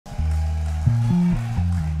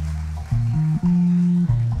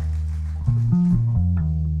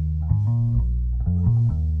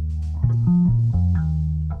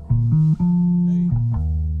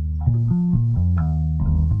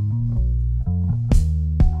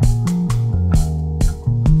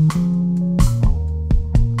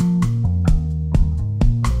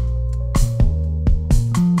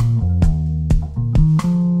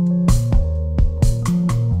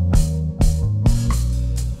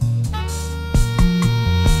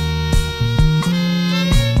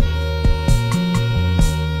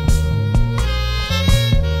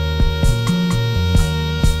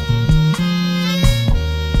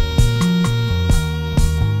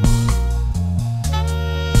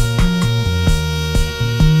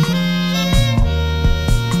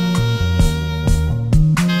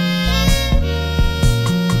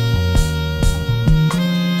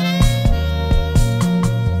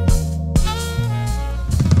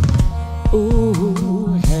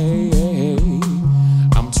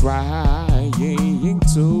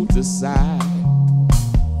decide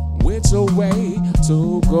which way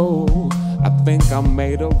to go. I think I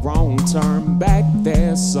made a wrong turn back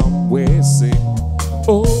there somewhere. See,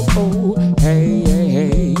 oh, oh, hey, hey,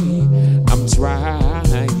 hey, I'm trying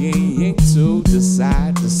to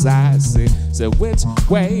decide, say which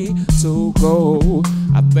way to go.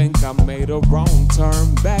 I think I made a wrong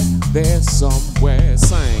turn back there somewhere.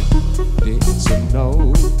 Sing, didn't you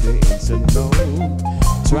know, didn't you know?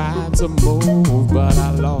 Tried to move, but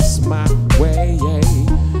I lost my way.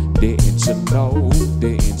 Didn't you know,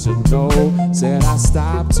 didn't you know? Said I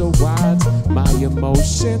stopped to watch my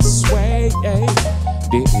emotions sway.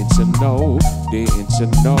 Didn't you know, didn't you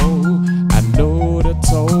know? I knew the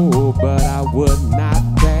toll, but I would not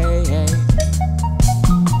pay.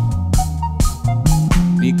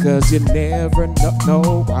 Because you never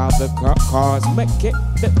know how the cards make it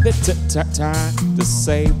time to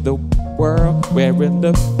save the world. Where in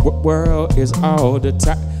the world is all the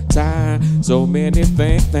time. So many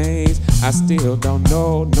things I still don't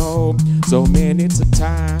know. So many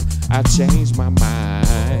times I changed my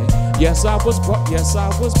mind. Yes, I was born, yes, I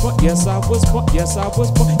was born, yes, I was born, yes, I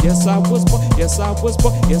was born, yes, I was born, yes, I was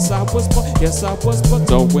born, yes, I was born, yes, I was born.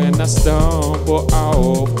 So when I stumble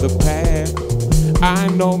off the path, I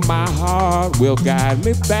know my heart will guide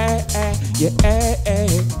me back. Yeah,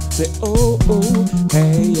 say, oh, oh,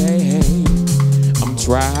 hey, hey, hey. I'm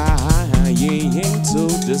trying to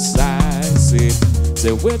decide,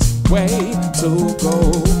 say which way to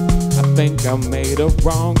go. I think I made a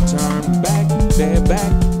wrong turn back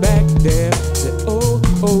there. Say, oh,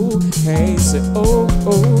 oh, hey, say, oh,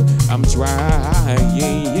 oh, I'm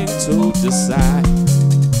trying to decide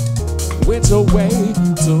which way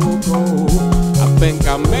to go. I think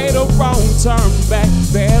I made a wrong turn back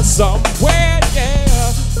there somewhere,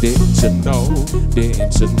 yeah. Didn't you know,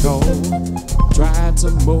 didn't you know? Tried to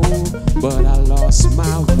move, but I lost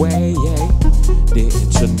my way, yeah.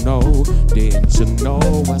 Didn't you know, didn't you know?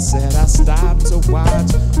 I said I stopped to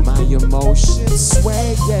watch my emotions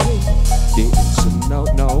sway, yeah. Didn't you know,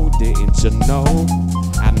 no, didn't you know?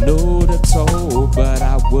 I knew the toll, but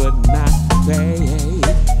I would not pay.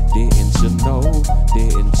 Didn't you know,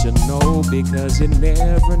 didn't you know? Because you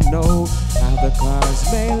never know how the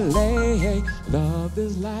cards may lay. Love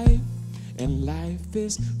is life and life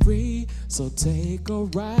is free, so take a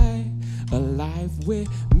ride, a life with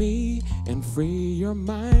me, and free your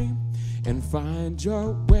mind and find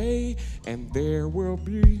your way, and there will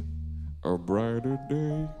be a brighter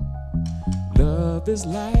day. Love is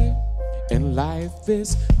life and life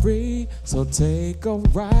is free, so take a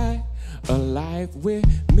ride, a life with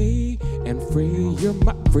me, and free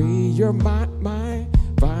your mind,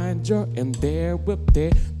 find your, and there will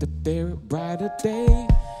be there brighter day.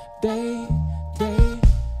 Day.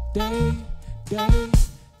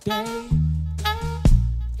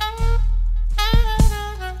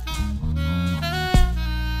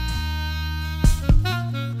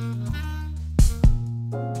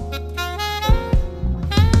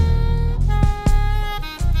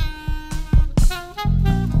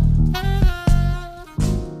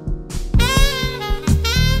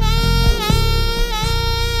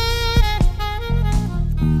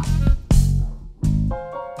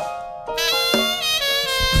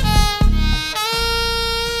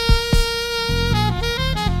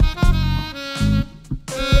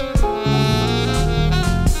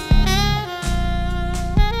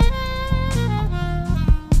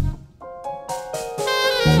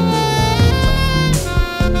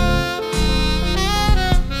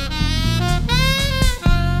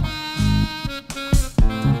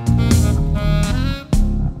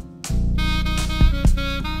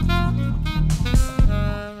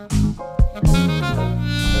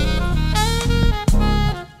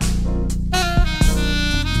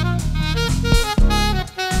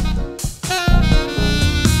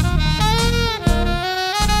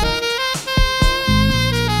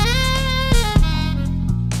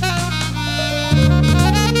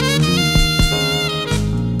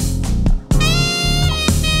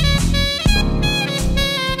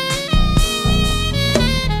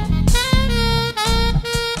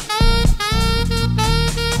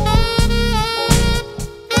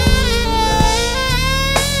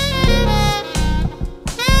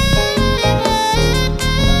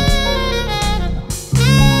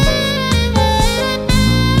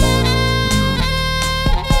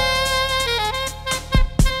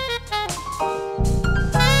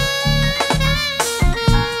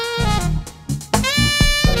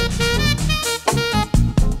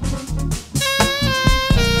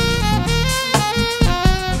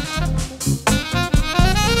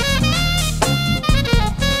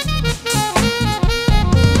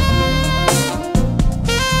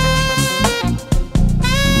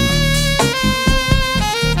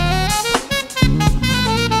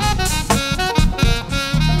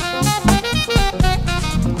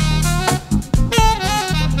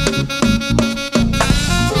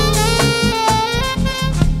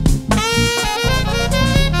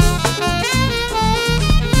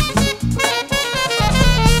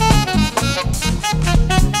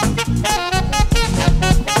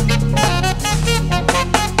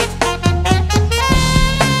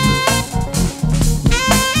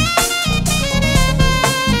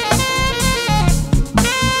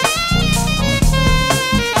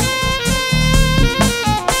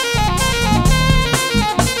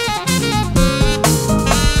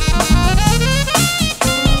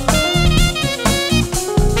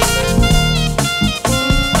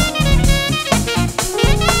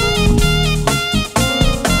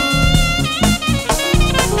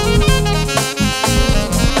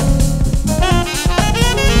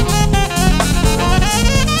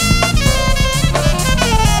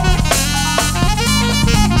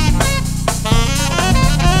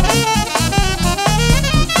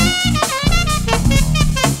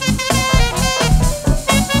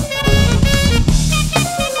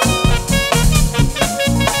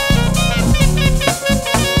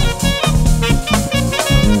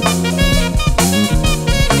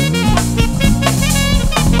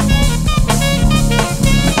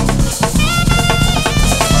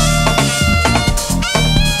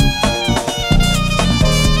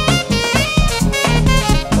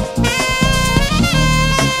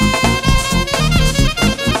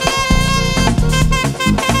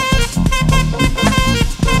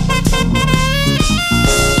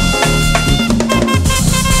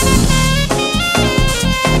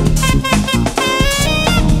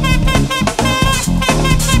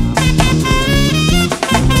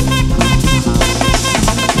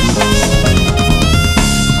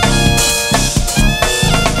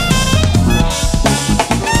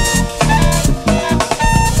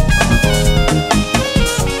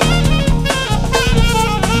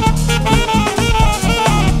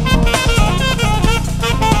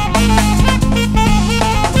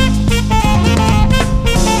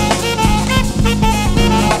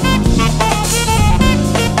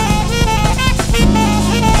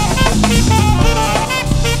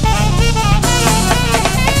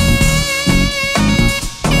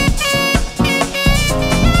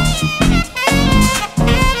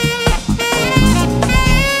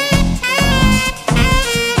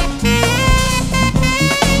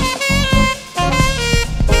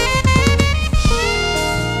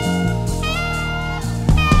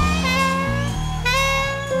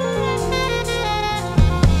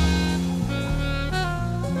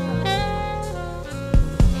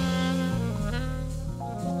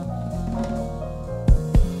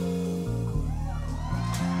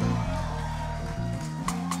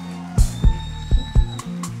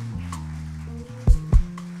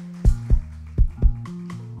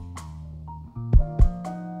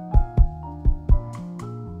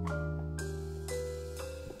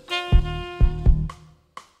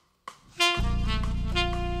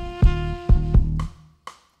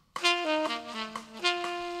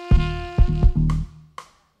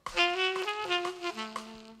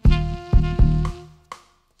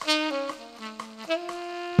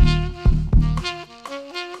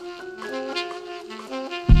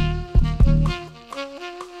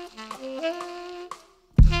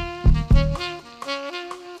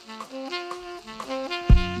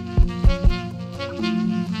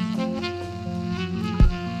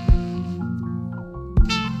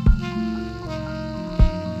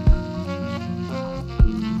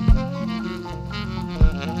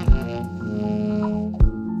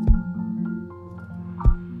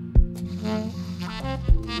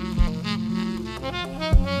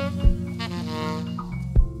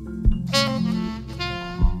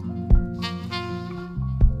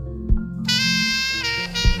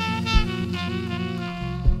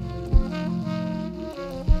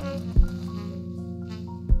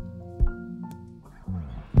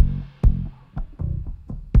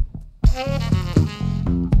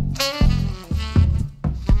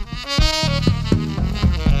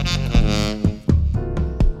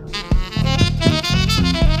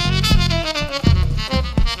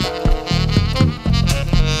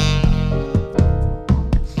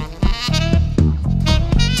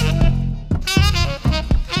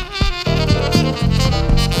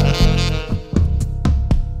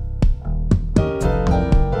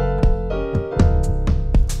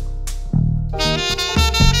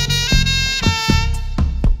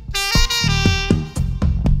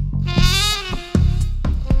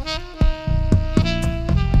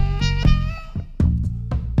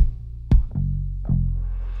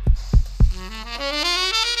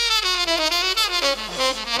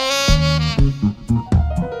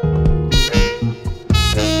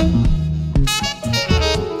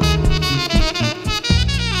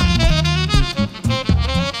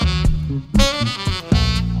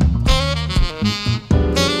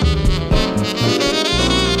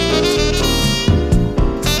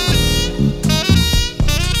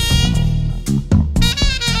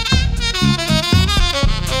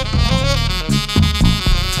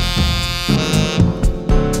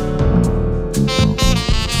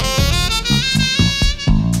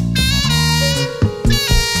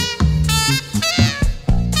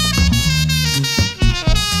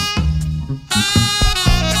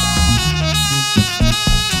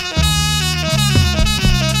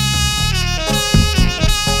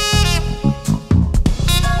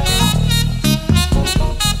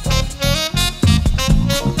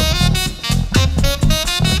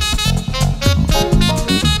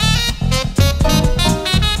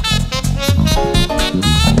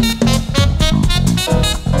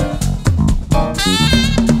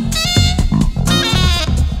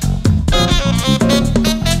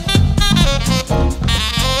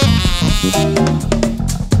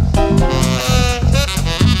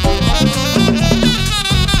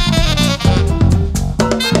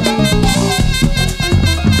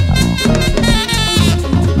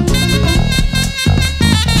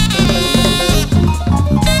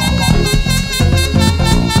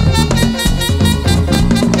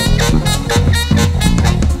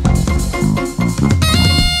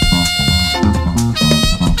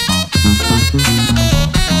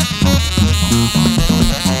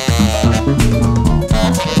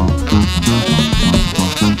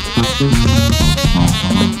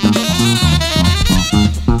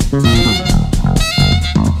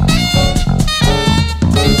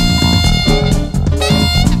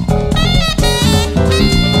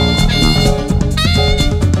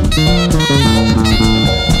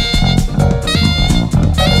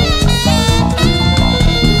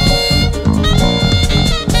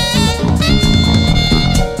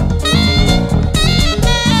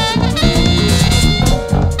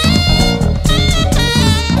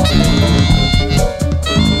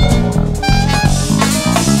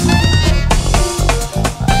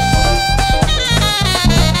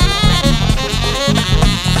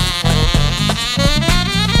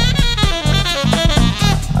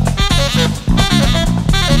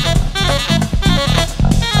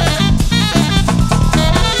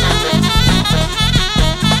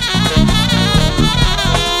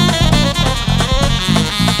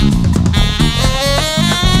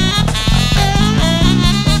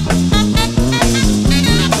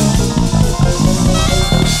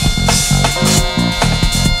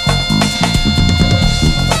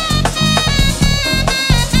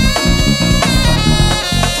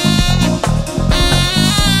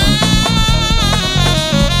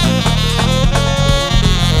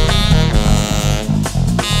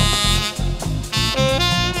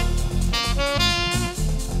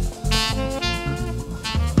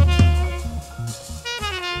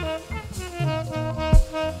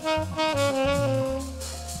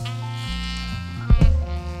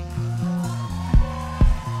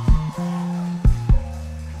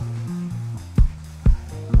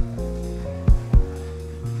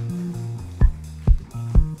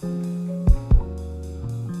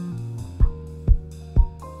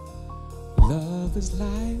 Love is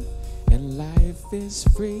life and life is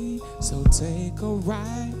free, so take a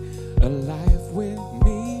ride, a life with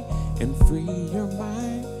me, and free your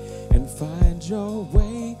mind and find your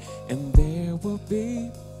way, and there will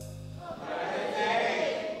be a brighter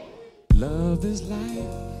day. Love is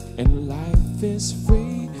life and life is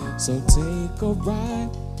free, so take a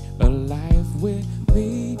ride, a life with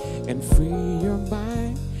me, and free your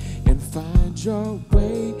mind and find your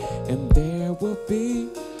way, and there will be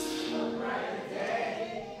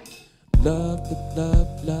love, the blood,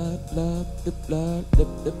 blood, love, the blood, the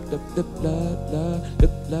blood, love, the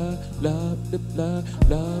blood, love, the blood,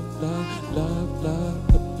 love, love, love, love,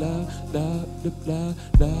 the blood, love, the blood,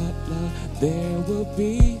 love. There will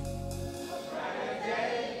be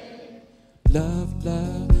love,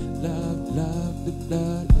 love, love, love, the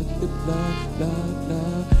blood, the blood, love,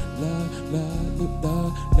 love, love, love, the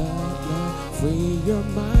blood, love. Free your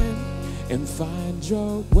mind and find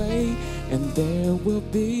your way, and there will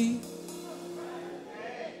be.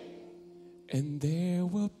 And there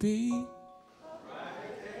will be,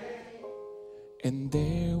 and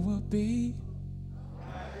there will be,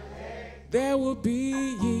 there will be,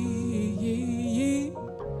 ye.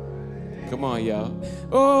 Come on, y'all.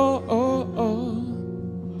 Oh, oh, oh.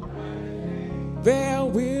 There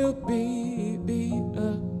will be,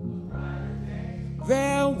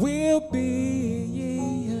 there will be,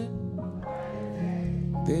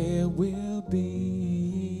 there will be.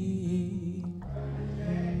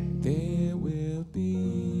 There will be,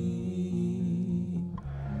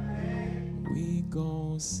 we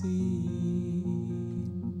gon' see.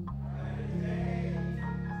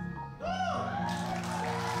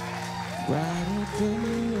 Brighter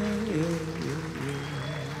day.